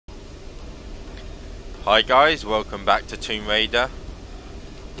Hi guys, welcome back to Tomb Raider.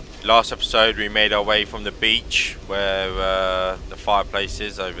 Last episode we made our way from the beach where the fireplace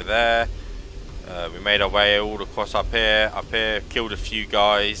is over there. We made our way all across up here, killed a few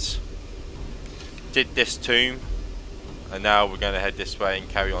guys, did this tomb, and now we're going to head this way and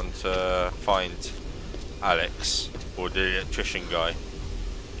carry on to find Alex, or the electrician guy.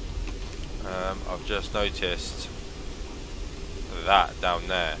 I've just noticed that down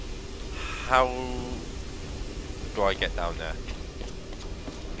there. How do I get down there?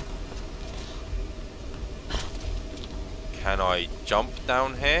 Can I jump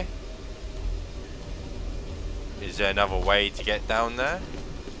down here? Is there another way to get down there?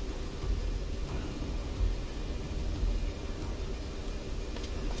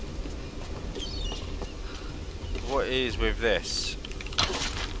 What is with this?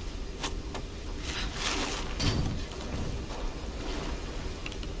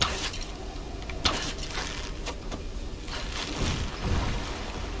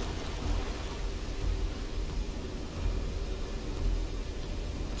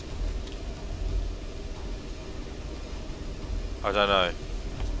 I don't know.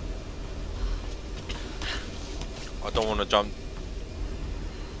 I don't want to jump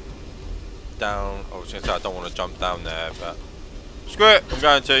down. I was going to say I don't want to jump down there, but screw it, I'm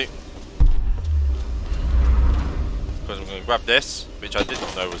going to. Because I'm going to grab this, which I did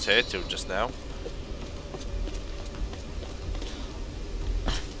not know was here till just now.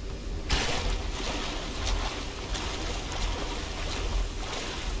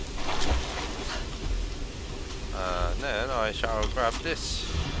 Then I shall grab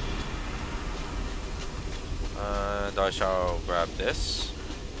this, and I shall grab this.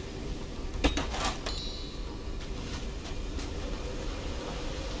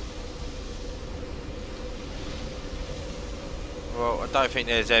 Well, I don't think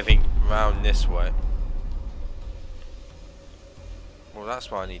there's anything around this way. Well, that's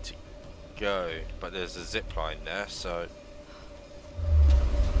where I need to go, but there's a zip line there, so.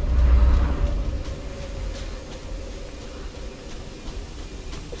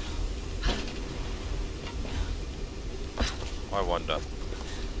 I wonder.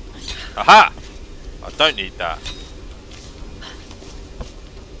 Aha! I don't need that.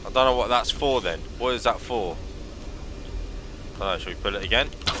 I don't know what that's for then. What is that for? I don't know, should we pull it again?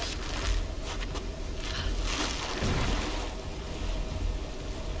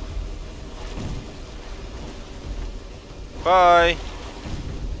 Bye!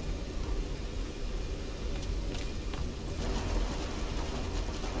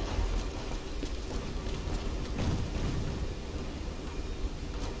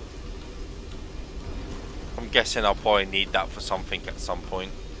 I'm guessing I'll probably need that for something at some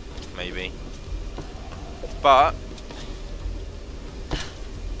point, maybe. But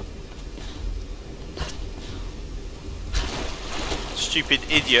stupid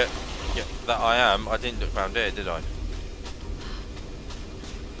idiot that I am, I didn't look round here, did I?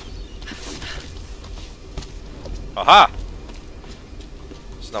 Aha!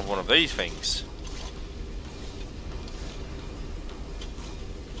 It's another one of these things.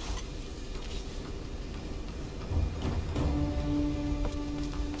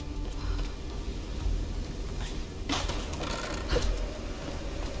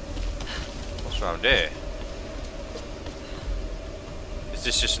 Around here. Is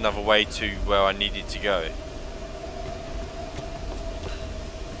this just another way to where I needed to go?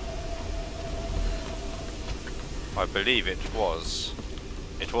 I believe it was.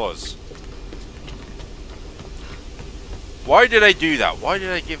 It was. Why did they do that? Why did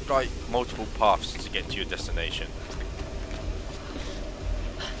they give like multiple paths to get to your destination?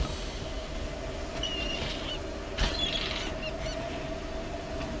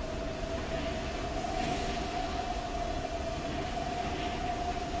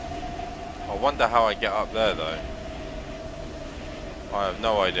 I wonder how I get up there though. I have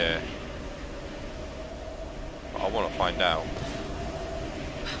no idea. But I want to find out.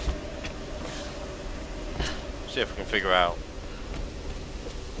 See if I can figure out.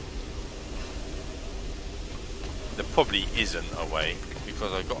 There probably isn't a way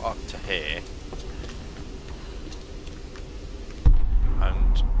because I got up to here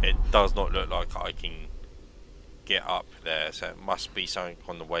and it does not look like I can get up there, so it must be something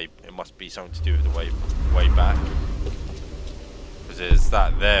on the way. It must be something to do with the way back, because there's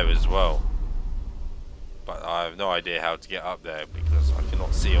that there as well. But I have no idea how to get up there because I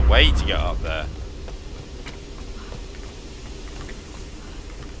cannot see a way to get up there.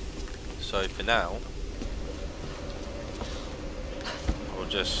 So for now, I'll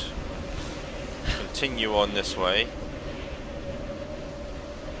just continue on this way.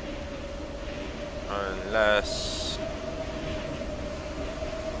 Unless...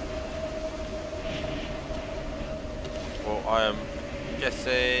 well, I am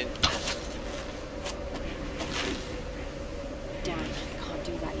guessing... Damn, I can't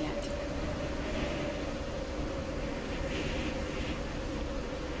do that yet.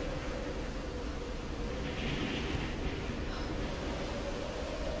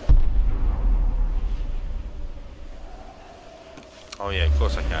 Oh yeah, of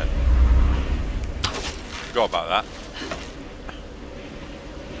course I can. Forgot about that.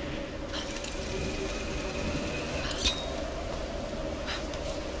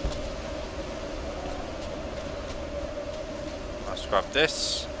 Let's grab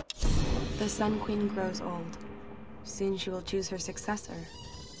this. The Sun Queen grows old. Soon she will choose her successor.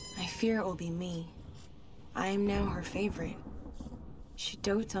 I fear it will be me. I am now her favorite. She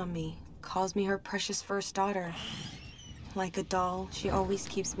dotes on me, calls me her precious first daughter. Like a doll, she always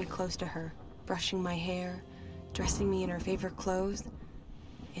keeps me close to her, brushing my hair, dressing me in her favorite clothes.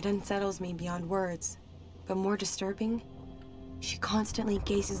 It unsettles me beyond words, but more disturbing, she constantly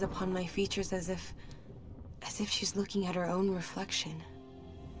gazes upon my features as if she's looking at her own reflection.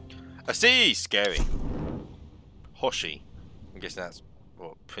 I see! Scary. Hoshi. I'm guessing that's,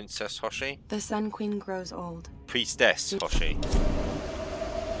 what, Princess Hoshi? The Sun Queen grows old. Priestess Hoshi.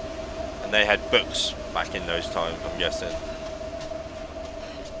 And they had books back in those times, I'm guessing.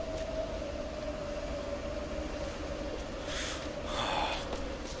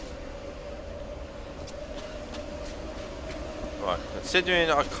 Right, considering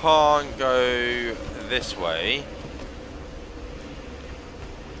I can't go this way,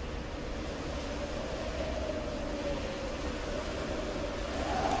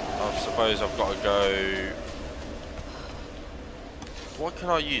 I suppose I've got to go... what can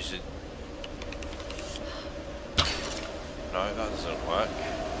I use it? No, that doesn't work.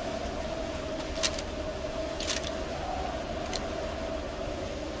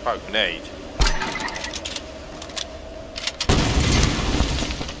 Oh, grenade.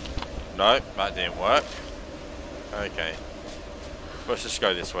 No, that didn't work. Okay. Let's just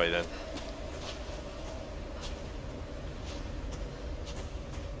go this way then.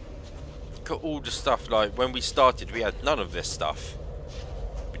 Look at all the stuff, like when we started we had none of this stuff.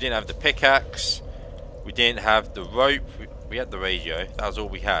 We didn't have the pickaxe, we didn't have the rope, we had the radio, that was all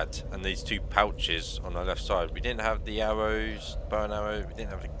we had. And these two pouches on the left side. We didn't have the arrows, bow and arrow, we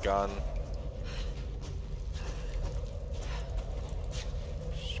didn't have the gun.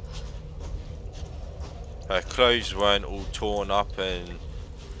 Her clothes weren't all torn up and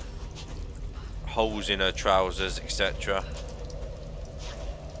holes in her trousers, etc.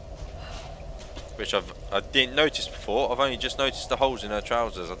 Which I didn't notice before. I've only just noticed the holes in her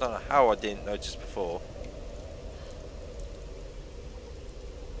trousers. I don't know how I didn't notice before.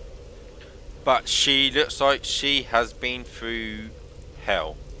 But she looks like she has been through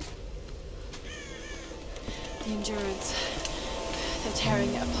hell. The endurance. They're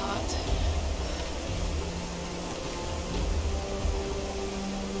tearing it apart.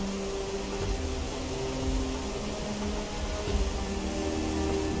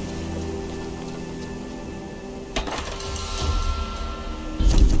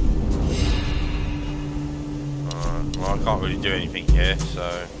 Well, I can't really do anything here,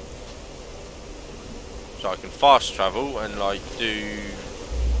 so I can fast travel and like do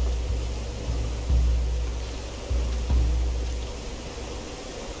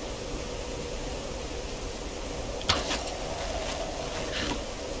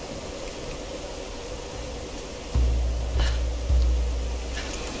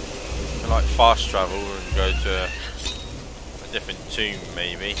fast travel and go to a different tomb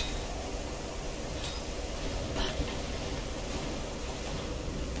maybe.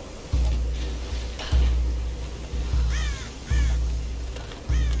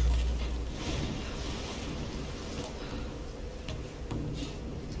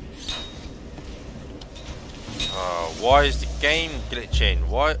 Why is the game glitching?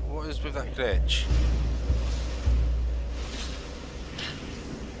 What is with that glitch?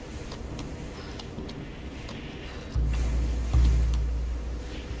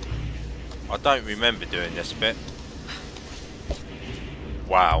 I don't remember doing this bit.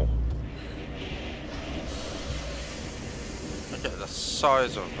 Wow. Look at the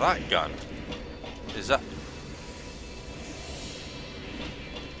size of that gun. Is that...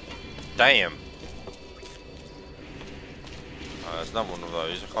 damn. There's not one of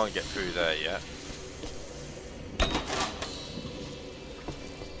those. I can't get through there yet.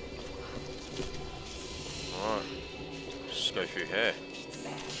 Alright. Just go through here.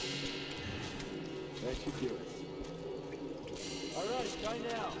 That should do it. Alright, try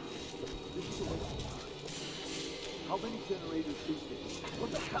now. This is a How many generators is this? What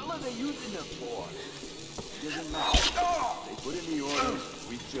the hell are they using them for? It doesn't matter. They put in the orders,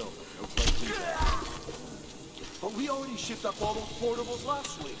 we fill them. No questions asked. But we already shipped up all those portables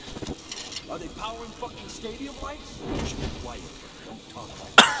last week. Are they powering fucking stadium lights? Just be quiet. Don't talk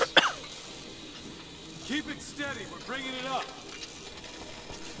like this. Keep it steady. We're bringing it up.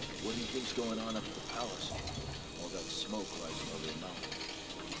 What do you think's going on up at the palace? All that smoke rising over the mountain.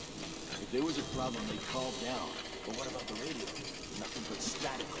 If there was a problem, they'd call down. But what about the radio? Nothing but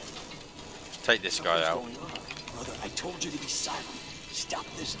static. Take this guy out. What's going on? Brother, I told you to be silent. Stop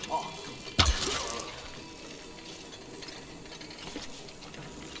this talk.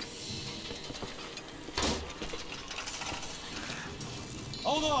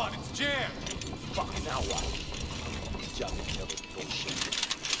 Hold on, it's jammed. Fuck, now what? This job is never bullshit.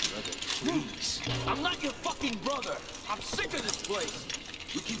 Brother, please. I'm not your fucking brother. I'm sick of this place.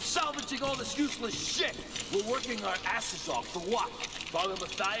 We keep salvaging all this useless shit. We're working our asses off for what? Father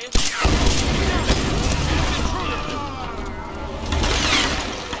Matthias?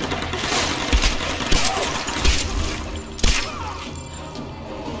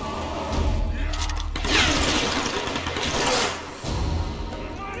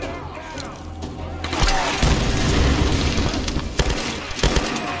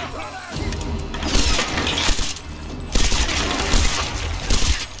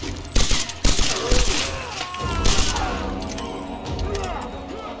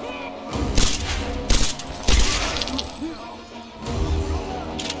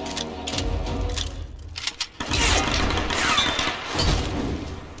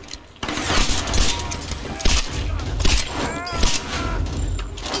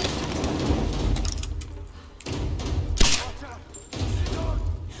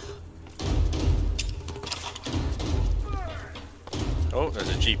 Oh, there's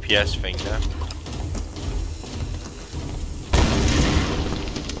a GPS thing there.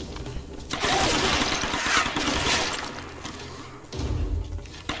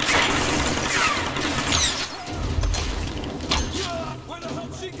 Where the hell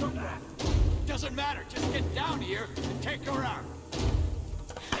she come from? Doesn't matter, just get down here and take her out.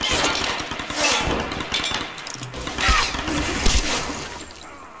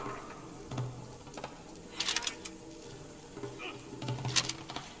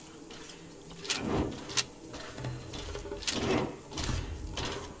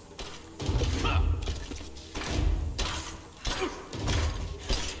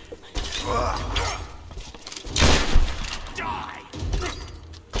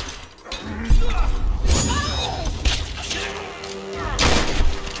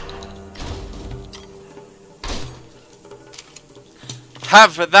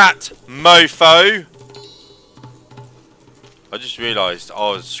 Have that, mofo! I just realised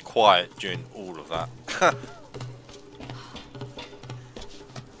I was quiet during all of that.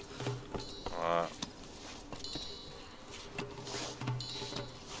 Alright.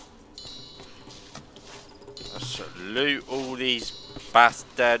 Let's loot all these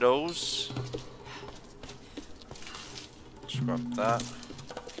bastardos. Scrap that.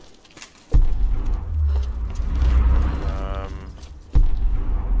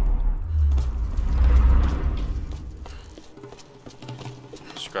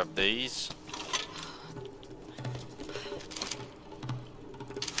 Grab these.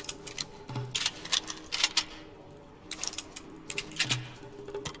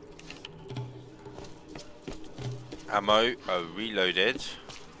 Ammo reloaded.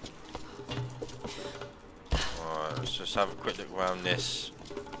 Alright, let's just have a quick look around this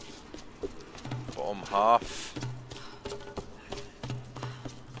bottom half.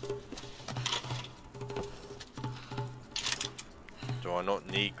 Do I not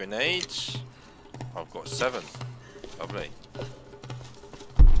need grenades? I've got 7. Lovely.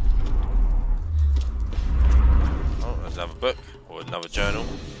 Oh, let's have a book or another journal.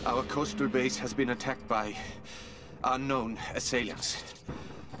 Our coastal base has been attacked by unknown assailants.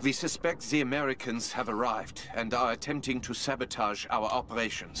 We suspect the Americans have arrived and are attempting to sabotage our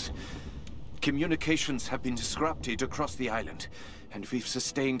operations. Communications have been disrupted across the island, and we've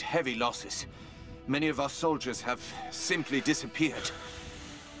sustained heavy losses. Many of our soldiers have simply disappeared.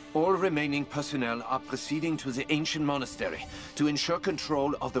 All remaining personnel are proceeding to the ancient monastery to ensure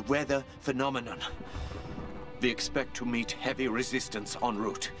control of the weather phenomenon. We expect to meet heavy resistance en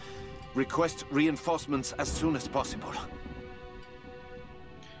route. Request reinforcements as soon as possible.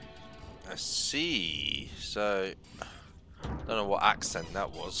 I see. So, I don't know what accent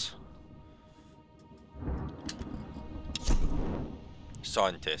that was.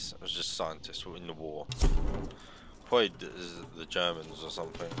 Scientists. It was just scientists in the war. Probably the Germans or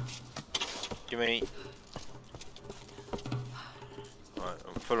something. Give me. Right,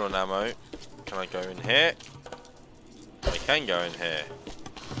 I'm full on ammo. Can I go in here? I can go in here.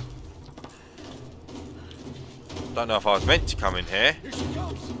 Don't know if I was meant to come in here. Here she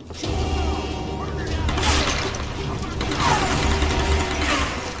comes.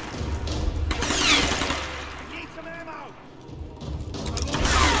 Need some ammo.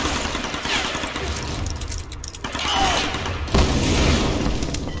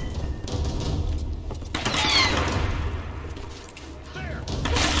 There.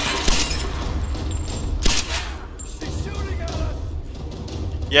 She's shooting at us.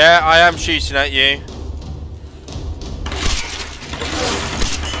 Yeah, I am shooting at you.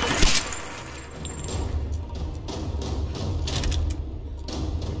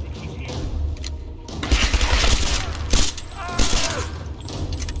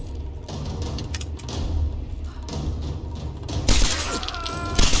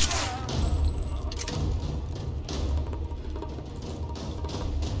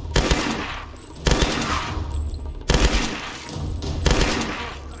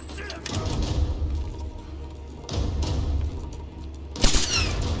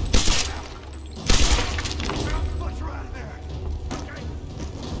 Push her out of there. Okay.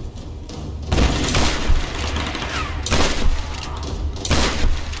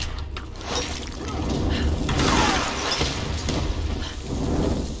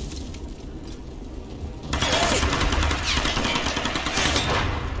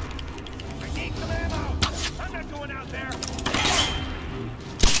 I need some ammo. I'm not going out there.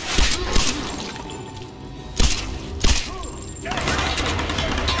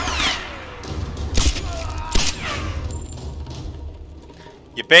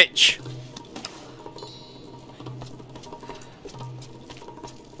 You bitch.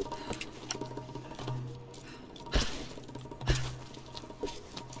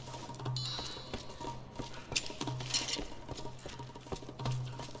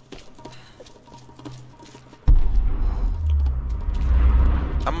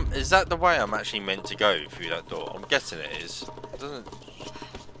 Is that the way I'm actually meant to go through that door? I'm guessing it is. It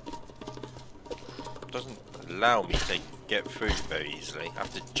doesn't allow me to get through very easily. I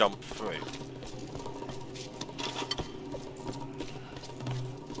have to jump through.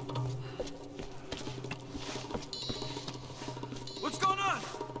 What's going on?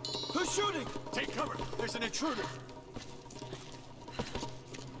 Who's shooting? Take cover. There's an intruder.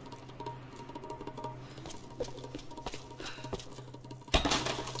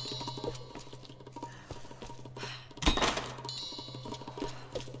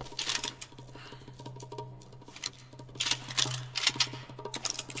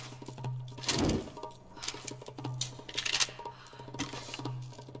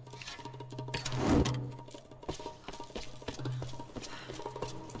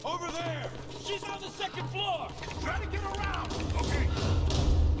 Over there! She's on the second floor! Try to get around! Okay.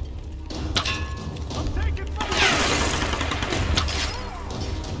 I'm taking fire!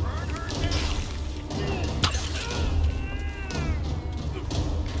 Burn her down!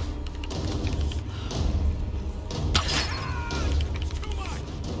 It's too much!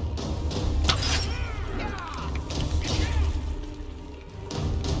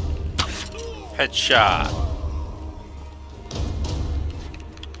 Headshot.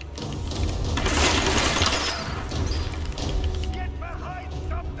 Get behind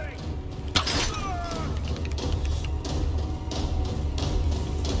something!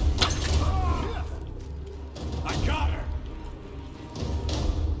 I got her!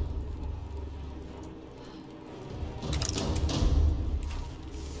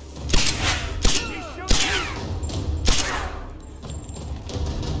 She's shooting!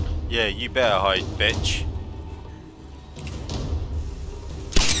 Yeah, you better hide, bitch.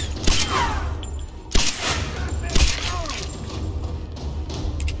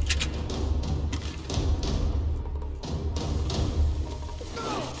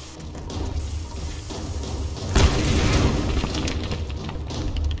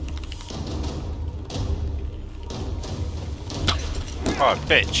 Oh,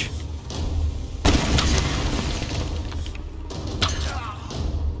 bitch.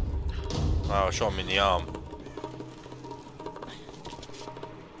 Oh, I shot him in the arm.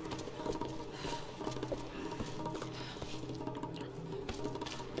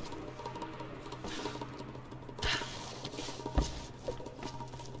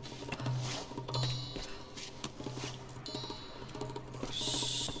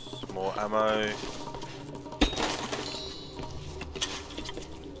 More ammo.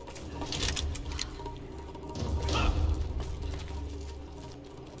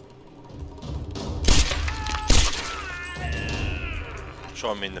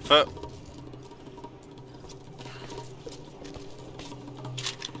 Shot him in the foot.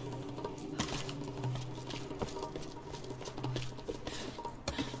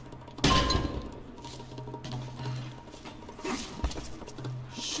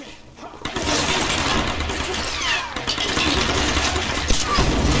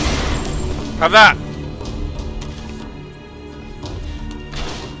 Have that!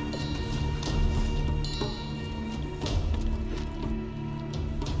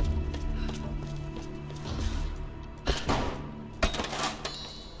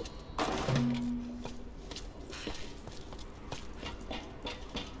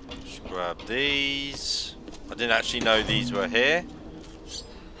 Just grab these. I didn't actually know these were here.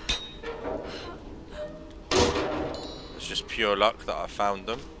 It's just pure luck that I found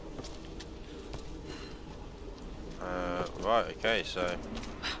them. Right, okay, so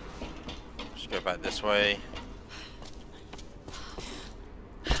let's go back this way.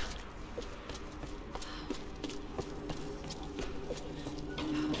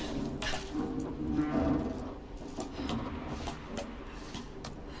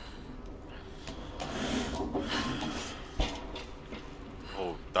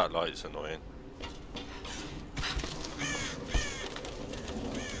 Oh, that light's annoying.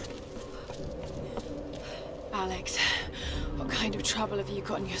 Alex, what kind of trouble have you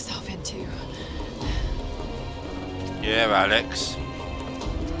gotten yourself into? Yeah, Alex.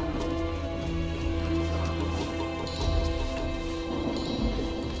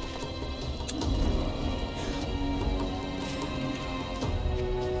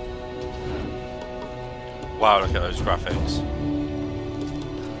 Wow, look at those graphics.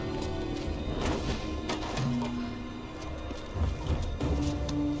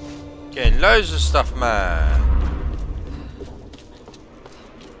 Getting loads of stuff, man.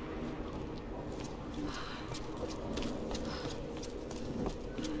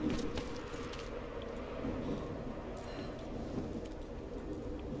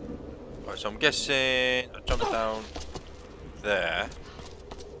 Right, so I'm guessing I jump down there.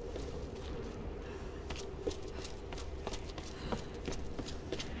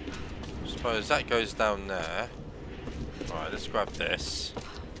 Suppose that goes down there. Right, let's grab this.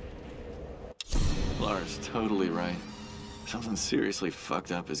 Lara's totally right. Something seriously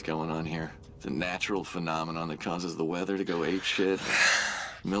fucked up is going on here. It's a natural phenomenon that causes the weather to go apeshit.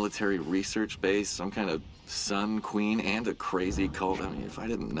 Military research base, some kind of sun queen, and a crazy cult. I mean, if I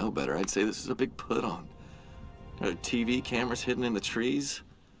didn't know better, I'd say this is a big put-on. There are TV cameras hidden in the trees.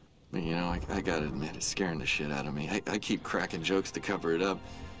 But, you know, I gotta admit, it's scaring the shit out of me. I keep cracking jokes to cover it up.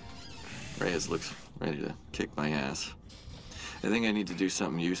 Reyes looks ready to kick my ass. I think I need to do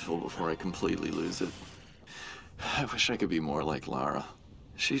something useful before I completely lose it. I wish I could be more like Lara.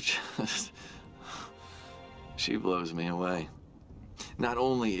 She blows me away. Not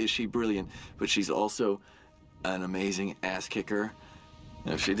only is she brilliant, but she's also an amazing ass kicker.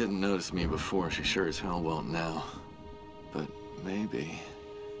 If she didn't notice me before, she sure as hell won't now. But maybe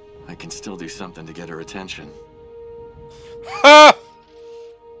I can still do something to get her attention. Ha!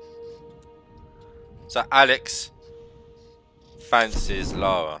 So Alex fancies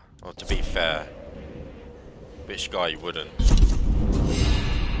Lara. Or to be fair, which guy wouldn't?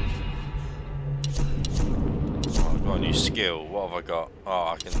 Oh, I've got a new skill. What have I got? Oh,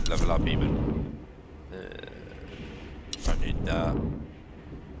 I can level up even. I need that.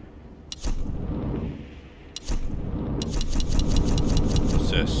 What's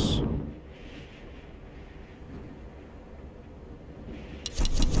this?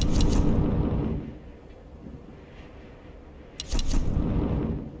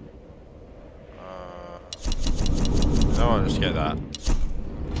 No, I'll just get that.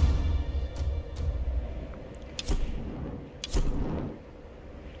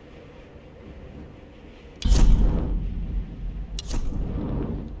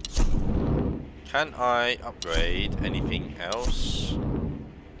 Can I upgrade anything else?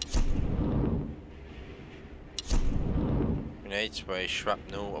 Grenade spray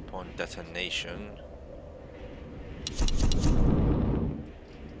shrapnel upon detonation.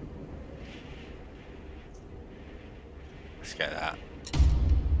 Let's get that.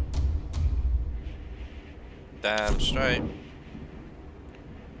 Damn straight. And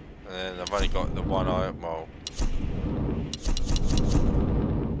then I've only got the one eye. Well,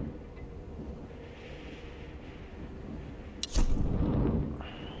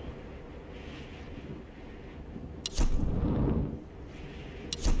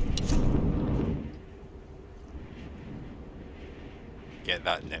 get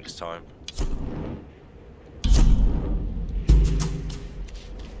that next time.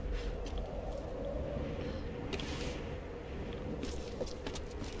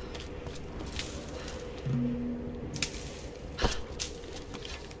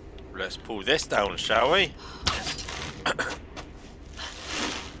 Let's pull this down, shall we?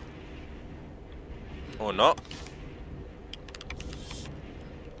 Or not.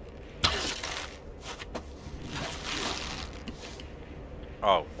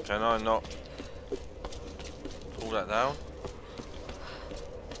 Oh, can I not? pull that down?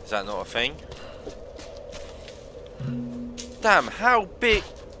 Is that not a thing? Damn, how big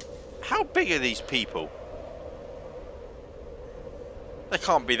are these people? They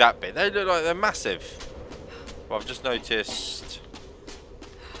can't be that big. They look like they're massive. Well, I've just noticed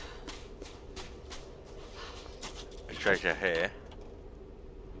a treasure here.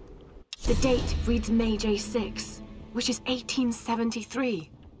 The date reads May J6, which is 1873.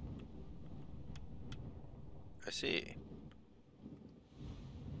 I see.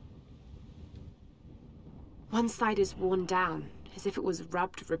 One side is worn down, as if it was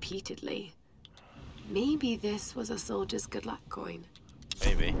rubbed repeatedly. Maybe this was a soldier's good luck coin.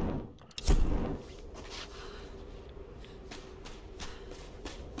 Maybe.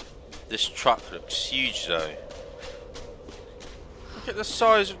 This truck looks huge, though. Look at the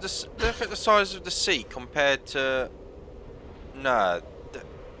size of the seat compared to. Nah.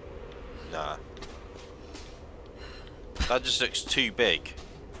 Nah. That just looks too big.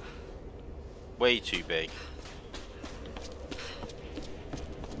 Way too big.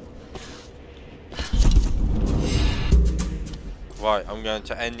 Right, I'm going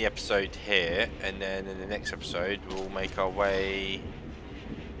to end the episode here, and then in the next episode we'll make our way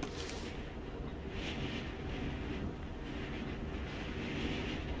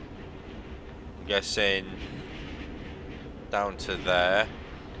I'm guessing down to there,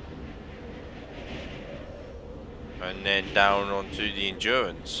 and then down onto the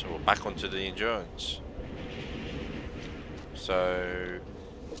Endurance, or back onto the Endurance. So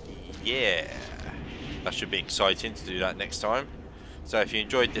yeah, that should be exciting to do that next time. So if you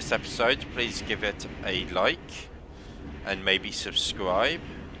enjoyed this episode, please give it a like and maybe subscribe,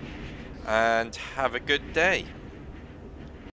 and have a good day.